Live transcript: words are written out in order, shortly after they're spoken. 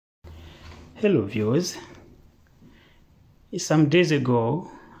Hello viewers, some days ago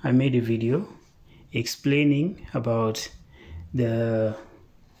I made a video explaining about the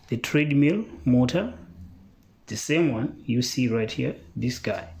treadmill motor, the same one you see right here, this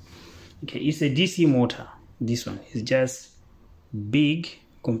guy. Okay, it's a DC motor. This one is just big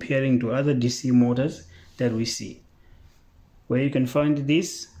comparing to other DC motors that we see. Where you can find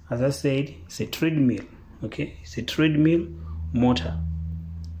this, as I said, it's a treadmill. Okay, it's a treadmill motor.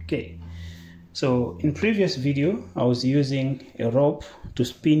 Okay, so in previous video I was using a rope to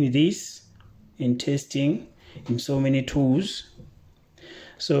spin this and testing in so many tools.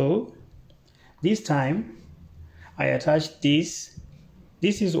 So this time I attached this.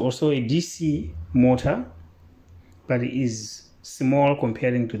 This is also a DC motor, but it is small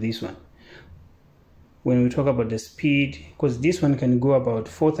comparing to this one. When we talk about the speed, because this one can go about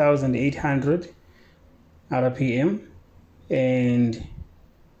 4,800 RPM and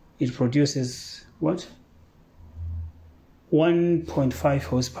it produces what? 1.5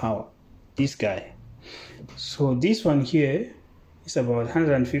 horsepower, this guy. So this one here is about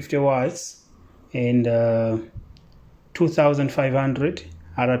 150 watts and 2,500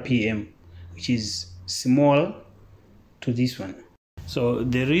 RPM, which is small to this one. So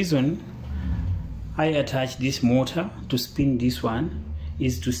the reason I attach this motor to spin this one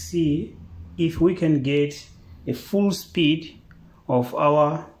is to see if we can get a full speed of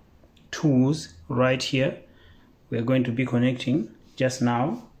our tools right here. We're going to be connecting just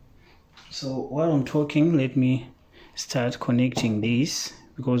now. So while I'm talking, let me start connecting this,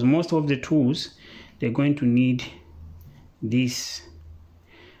 because most of the tools, they're going to need this,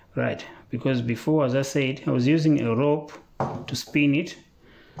 right? Because before, as I said, I was using a rope to spin it,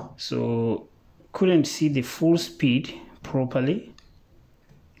 so couldn't see the full speed properly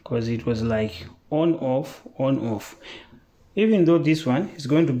because it was like on off on off. Even though this one is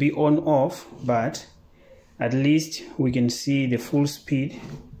going to be on off, but at least we can see the full speed,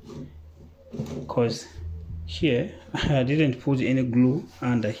 because here I didn't put any glue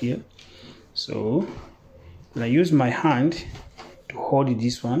under here. So I use my hand to hold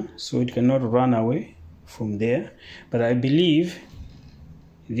this one so it cannot run away from there, but I believe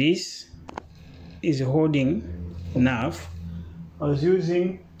this is holding enough. I was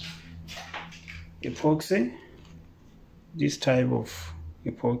using epoxy, this type of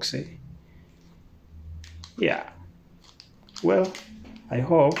epoxy. Yeah, well, I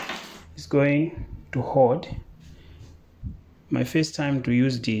hope it's going to hold. My first time to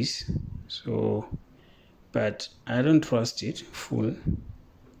use this, so but I don't trust it full.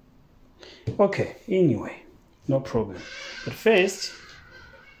 Okay, anyway, no problem. But first,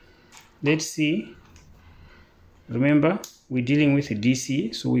 let's see. Remember, we're dealing with a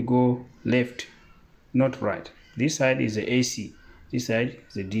DC, so we go left, not right. This side is the AC, this side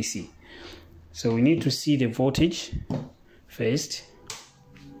is the DC. So we need to see the voltage first.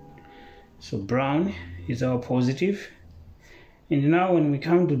 So brown is our positive. And now when we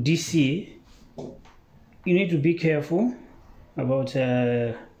come to DC, you need to be careful about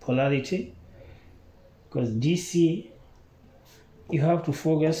polarity, because DC, you have to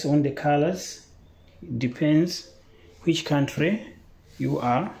focus on the colors. It depends which country you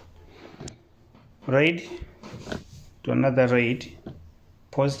are. Red to another red,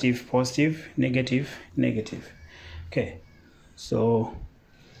 positive, positive, negative, negative. Okay, so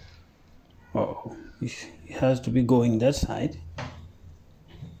it has to be going that side.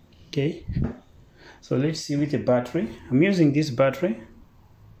 Okay, so let's see with the battery. I'm using this battery,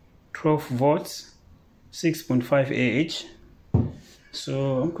 12 volts, 6.5 Ah.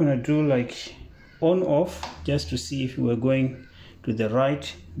 So I'm gonna do like on off just to see if we're going to the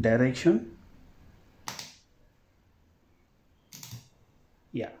right direction.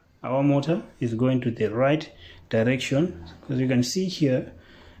 Yeah, our motor is going to the right direction, because you can see here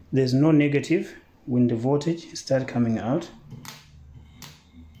there's no negative when the voltage start coming out.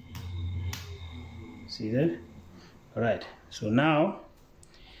 See that? All right, so now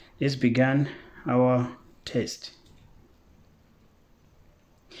let's begin our test.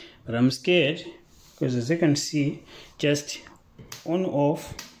 But I'm scared because, as you can see, just on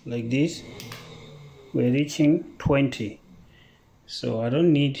off like this, we're reaching 20. So I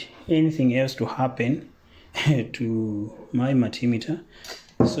don't need anything else to happen to my multimeter.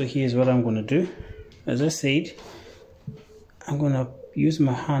 So here's what I'm gonna do. As I said, I'm gonna use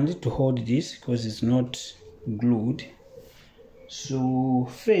my hand to hold this because it's not glued. So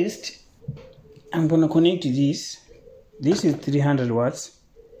first, I'm gonna connect this. This is 300 watts.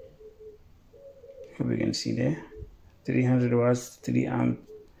 Hope you can see there. 300 watts, 3 amp.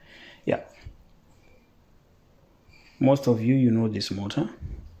 Yeah. Most of you know this motor.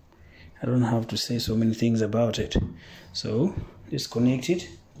 I don't have to say so many things about it. So disconnect it.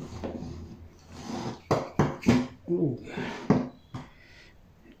 Ooh.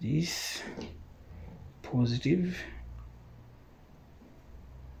 This positive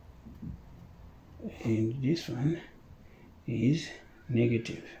and this one is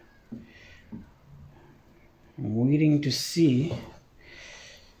negative. I'm waiting to see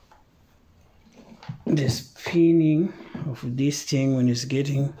the spinning of this thing when it's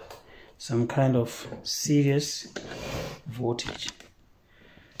getting some kind of serious voltage.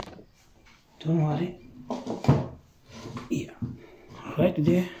 Don't worry. Yeah, right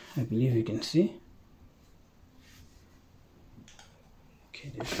there, I believe you can see.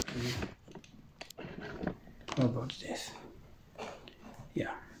 Okay, this should be. How about this?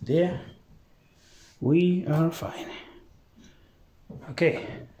 Yeah, there we are fine. Okay,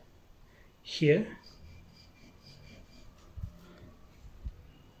 here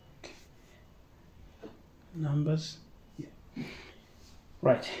numbers. Yeah.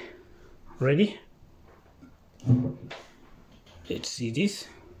 Right, ready? Let's see this.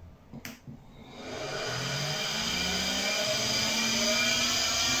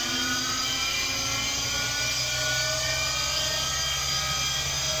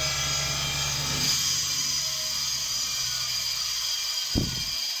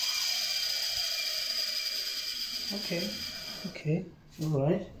 Okay, all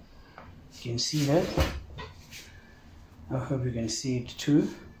right. You can see that. I hope you can see it too.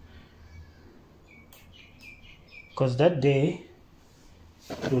 Because that day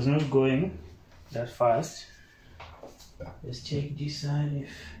it was not going that fast. Let's check this side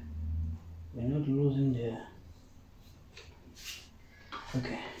if we're not losing the.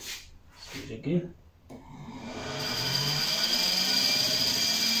 Okay, let's do it again.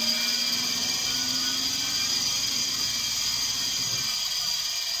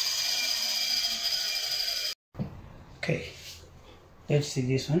 Okay, let's see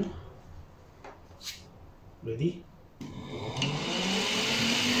this one. Ready?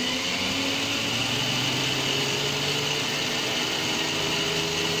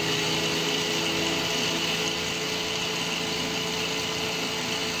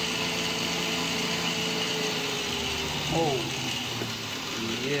 Oh,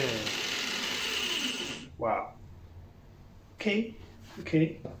 yeah. Wow. Okay.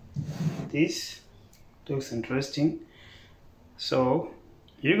 This looks interesting. So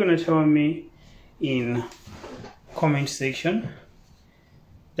you're gonna tell me in comment section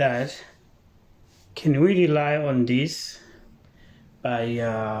that can we rely on this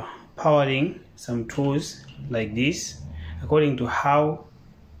by powering some tools like this according to how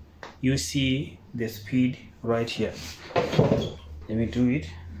you see the speed right here. Let me do it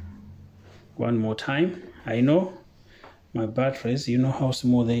one more time. I know my batteries, you know how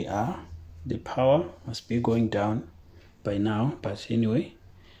small they are. The power must be going down by now, but anyway,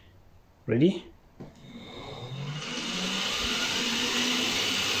 ready?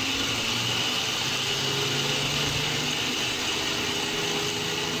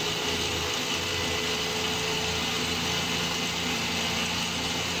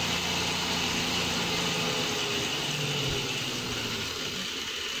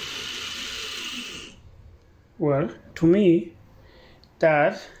 Well, to me,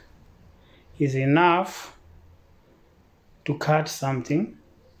 that is enough to cut something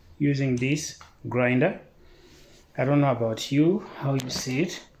using this grinder. I don't know about you, how you see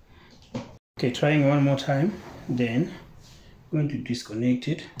it. Okay, trying one more time, then I'm going to disconnect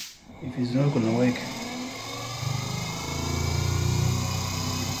it if it's not going to work.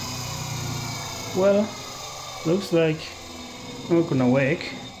 Well, looks like not going to work,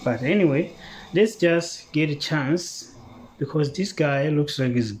 but anyway, let's just get a chance because this guy looks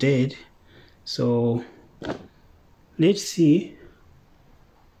like he's dead. So let's see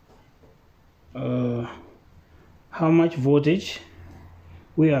how much voltage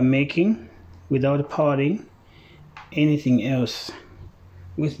we are making without powering anything else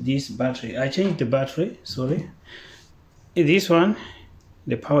with this battery. I changed the battery, sorry. In this one,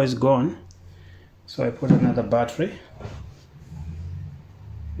 the power is gone, so I put another battery.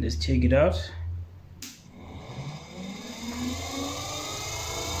 Let's check it out.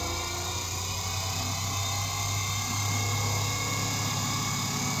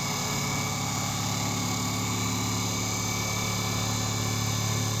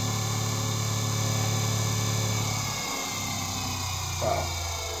 Wow.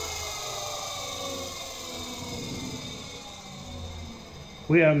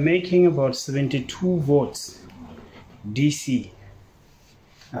 We are making about 72 volts DC.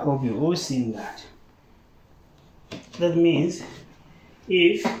 I hope you've all seen that. That means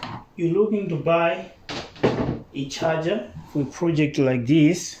if you're looking to buy a charger for a project like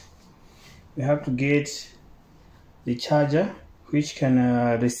this, you have to get the charger which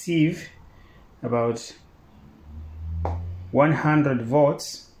can receive about 100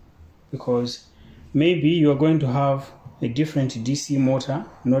 volts, because maybe you are going to have a different DC motor,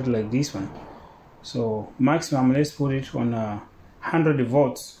 not like this one. So maximum, let's put it on 100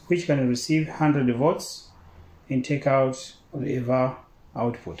 volts, which can receive 100 volts and take out whatever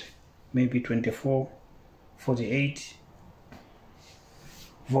output, maybe 24, 48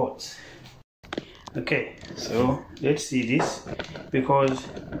 volts. Okay, so let's see this, because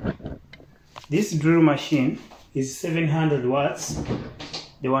this drill machine is 700 watts,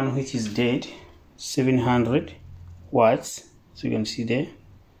 the one which is dead, 700 watts, so you can see there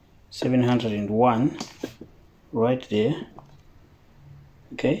 701 right there.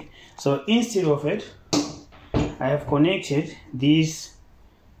 Okay, so instead of it, I have connected these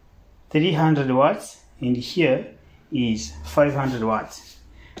 300 watts and here is 500 watts.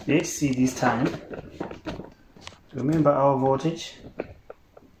 Let's see this time. Remember our voltage.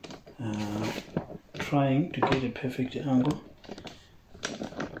 Trying to get a perfect angle.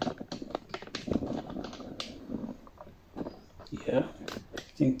 Yeah, I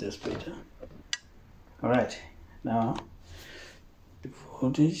think that's better. Alright, now the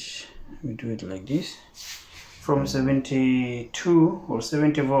voltage, we do it like this. From 72 or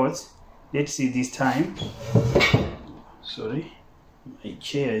 70 volts, let's see this time. Sorry, my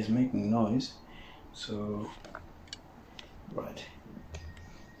chair is making noise. So, right,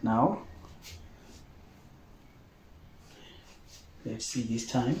 now let's see this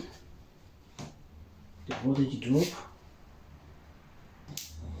time. The voltage drop.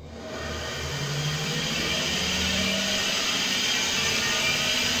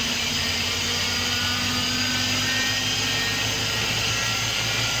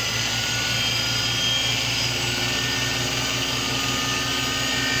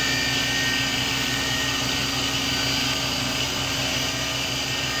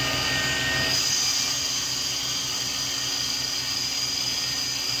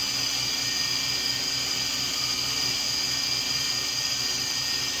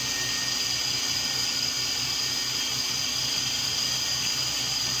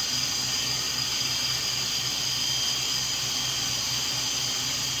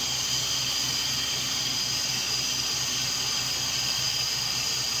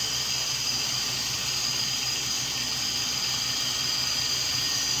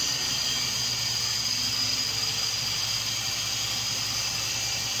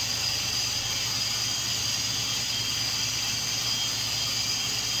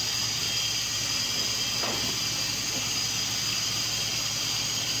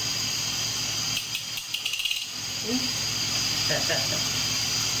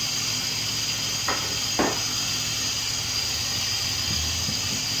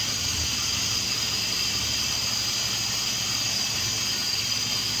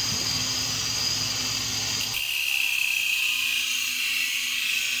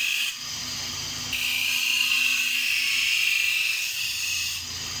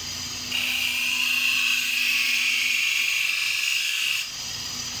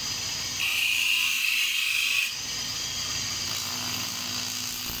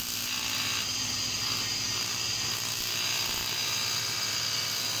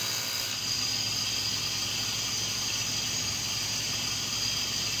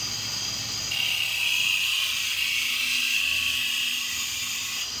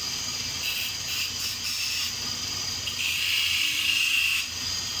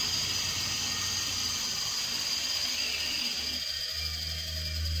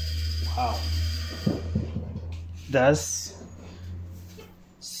 Wow, that's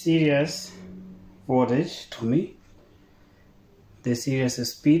serious voltage to me, the serious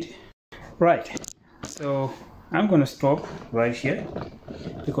speed. Right, so I'm gonna stop right here,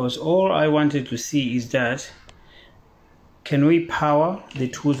 because all I wanted to see is that can we power the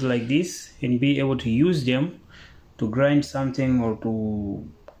tools like this and be able to use them to grind something or to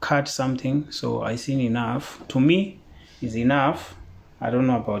cut something. So I seen enough, to me is enough. I don't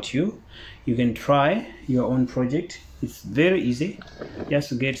know about you. You can try your own project. It's very easy. Just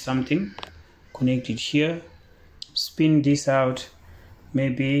to get something connected here, spin this out.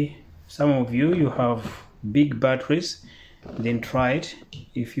 Maybe some of you have big batteries, then try it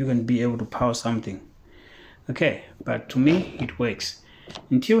if you can be able to power something. Okay, but to me it works.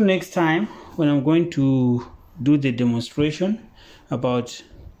 Until next time, when I'm going to do the demonstration about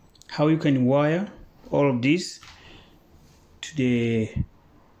how you can wire all of this to the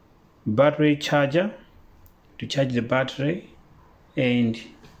battery charger to charge the battery, and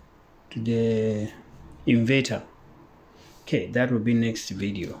inverter. Okay, that will be next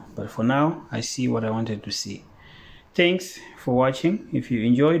video, but for now I see what I wanted to see. Thanks for watching. If you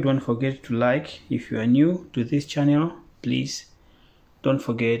enjoyed, don't forget to like. If you are new to this channel, please don't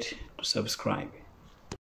forget to subscribe.